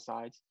respect from both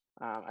sides.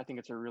 I think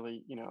it's a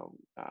really,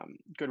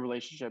 good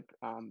relationship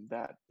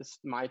that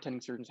my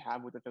attending surgeons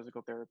have with the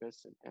physical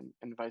therapists,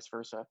 and vice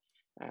versa.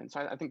 And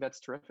so I think that's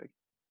terrific.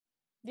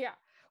 Yeah.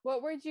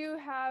 What would you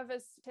have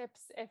as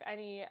tips, if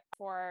any,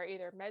 for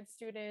either med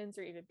students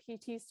or even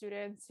PT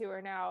students who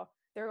are now,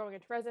 they're going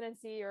into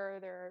residency, or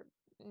they're,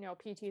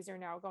 PTs are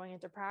now going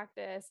into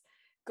practice,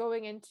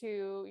 going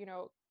into,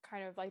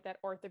 kind of like that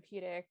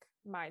orthopedic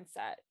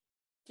mindset?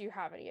 Do you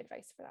have any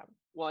advice for them?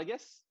 Well, I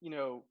guess,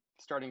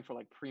 starting for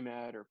like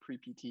pre-med or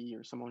pre-PT,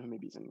 or someone who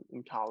maybe is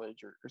in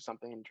college or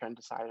something and trying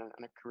to decide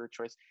on a career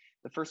choice,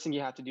 the first thing you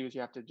have to do is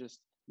you have to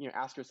just,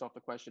 ask yourself the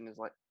question is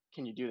like,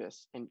 can you do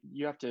this? And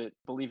you have to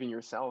believe in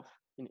yourself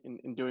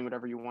in doing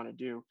whatever you want to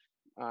do.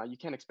 You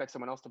can't expect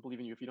someone else to believe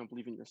in you if you don't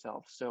believe in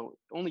yourself. So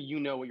only you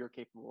know what you're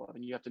capable of,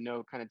 and you have to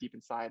know kind of deep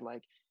inside,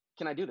 like,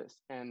 can I do this?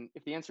 And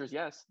if the answer is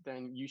yes,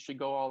 then you should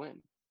go all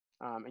in.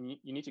 And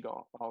you need to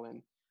go all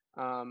in.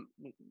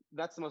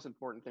 That's the most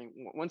important thing.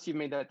 Once you've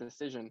made that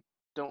decision,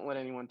 don't let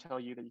anyone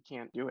tell you that you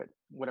can't do it,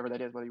 whatever that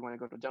is, whether you want to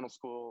go to dental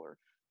school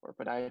or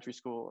podiatry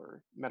school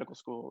or medical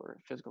school or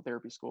physical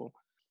therapy school.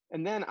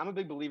 And then I'm a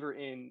big believer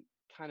in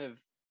kind of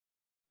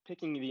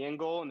picking the end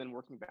goal and then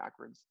working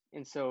backwards.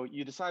 And so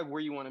you decide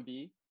where you want to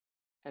be,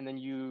 and then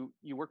you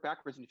work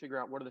backwards and you figure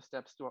out what are the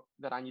steps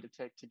that I need to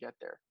take to get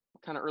there.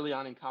 Kind of early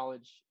on in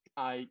college,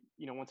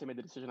 once I made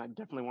the decision, I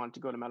definitely wanted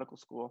to go to medical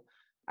school.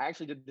 I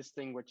actually did this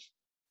thing which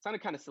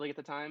sounded kind of silly at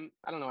the time.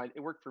 I don't know, it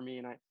worked for me.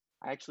 And I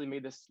actually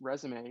made this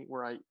resume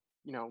where I,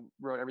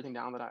 wrote everything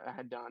down that I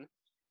had done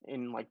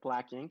in like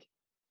black ink.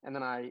 And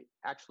then I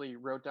actually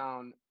wrote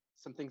down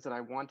some things that I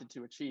wanted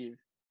to achieve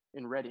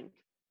in red ink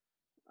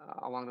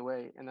along the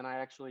way. And then I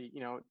actually,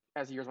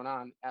 as the years went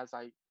on, as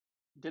I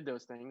did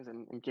those things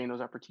and gained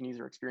those opportunities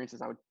or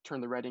experiences, I would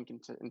turn the red ink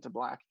into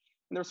black.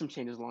 And there were some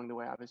changes along the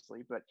way,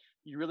 obviously, but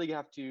you really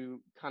have to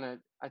kind of,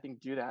 I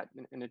think, do that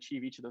and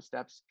achieve each of those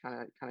steps kind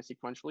of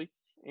sequentially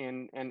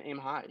and aim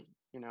high.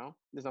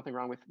 There's nothing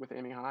wrong with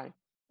aiming high.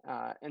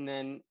 And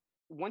then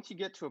once you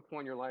get to a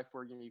point in your life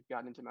where you've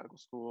gotten into medical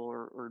school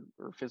or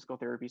physical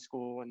therapy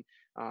school,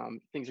 and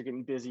things are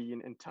getting busy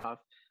and tough,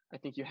 I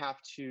think you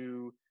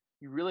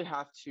really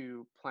have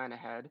to plan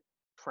ahead,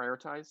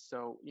 prioritize.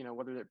 So,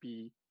 whether it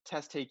be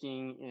test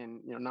taking in,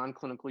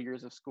 non-clinical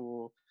years of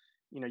school,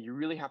 you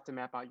really have to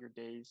map out your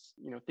days.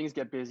 Things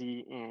get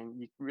busy and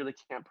you really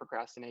can't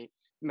procrastinate.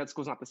 Med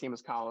school is not the same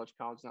as college.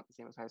 College is not the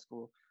same as high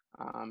school.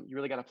 You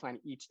really got to plan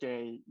each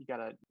day. You got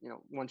to,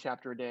 one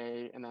chapter a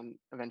day, and then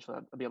eventually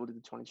I'll be able to do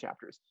 20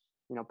 chapters.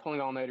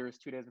 Pulling all-nighters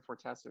 2 days before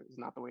tests is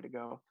not the way to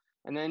go.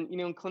 And then,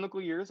 in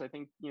clinical years, I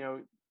think,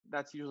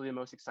 that's usually the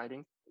most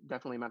exciting.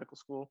 Definitely medical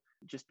school.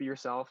 Just be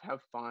yourself, have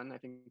fun. I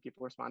think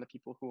people respond to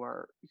people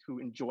who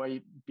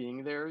enjoy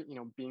being there,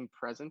 being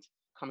present,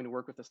 coming to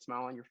work with a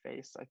smile on your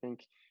face. I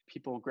think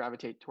people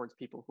gravitate towards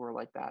people who are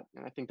like that.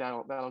 And I think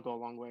that'll go a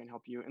long way and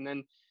help you. And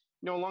then,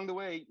 along the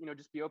way,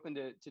 just be open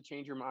to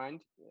change your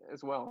mind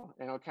as well.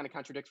 And it kind of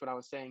contradicts what I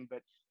was saying,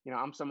 but,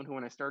 I'm someone who,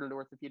 when I started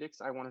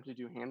orthopedics, I wanted to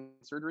do hand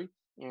surgery.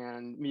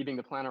 And me being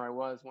the planner I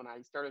was, when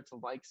I started to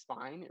like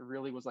spine, it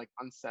really was like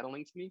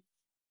unsettling to me.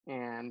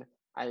 And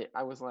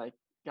I was like,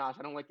 gosh,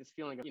 I don't like this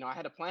feeling. I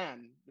had a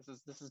plan. This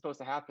is supposed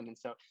to happen. And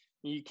so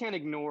you can't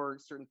ignore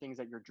certain things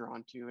that you're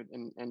drawn to,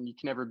 and you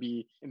can never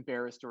be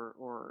embarrassed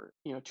or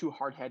too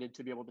hard-headed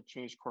to be able to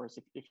change course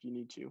if you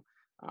need to,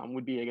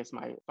 would be, I guess,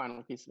 my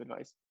final piece of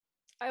advice.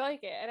 I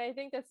like it. And I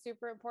think that's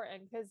super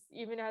important, because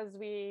even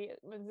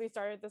when we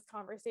started this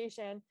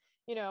conversation,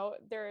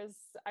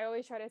 I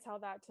always try to tell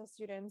that to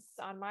students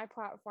on my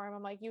platform.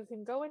 I'm like, you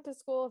can go into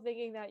school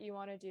thinking that you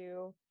want to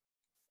do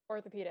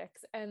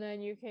orthopedics, and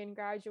then you can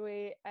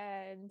graduate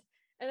and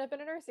end up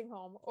in a nursing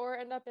home or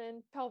end up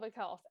in pelvic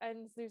health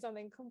and do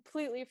something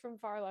completely from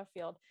far left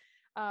field.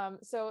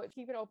 So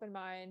keep an open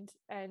mind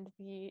and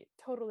be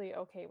totally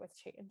okay with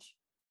change.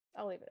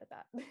 I'll leave it at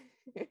that.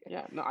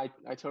 Yeah, no,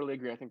 I totally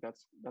agree. I think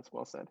that's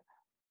well said.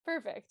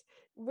 Perfect.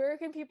 Where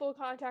can people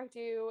contact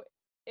you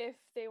if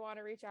they want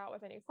to reach out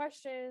with any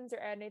questions or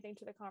add anything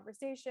to the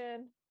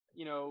conversation?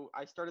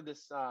 I started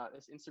this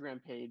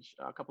Instagram page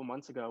a couple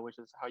months ago, which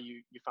is how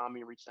you found me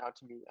and reached out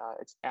to me.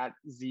 It's at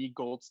Z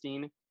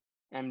Goldstein,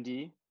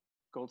 MD,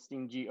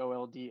 Goldstein,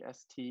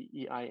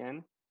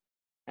 Goldstein,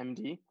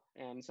 MD.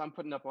 And so I'm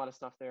putting up a lot of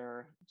stuff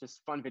there, just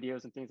fun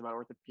videos and things about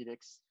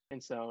orthopedics.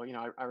 And so,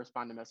 I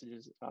respond to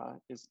messages.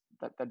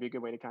 That'd be a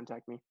good way to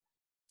contact me.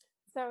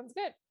 Sounds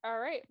good. All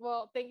right.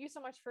 Well, thank you so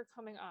much for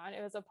coming on.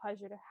 It was a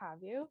pleasure to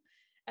have you.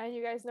 And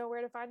you guys know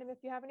where to find him if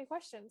you have any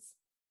questions.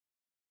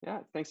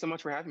 Yeah, thanks so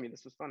much for having me.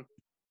 This was fun.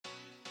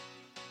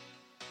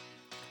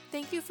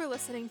 Thank you for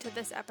listening to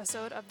this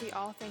episode of the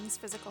All Things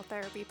Physical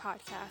Therapy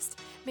podcast.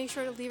 Make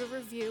sure to leave a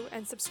review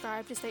and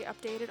subscribe to stay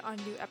updated on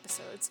new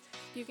episodes.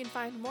 You can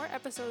find more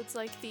episodes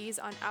like these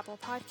on Apple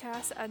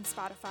Podcasts and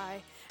Spotify.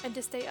 And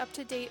to stay up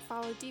to date,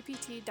 follow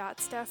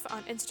dpt.steph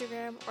on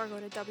Instagram or go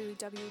to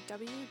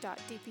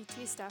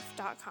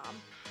www.dptsteph.com.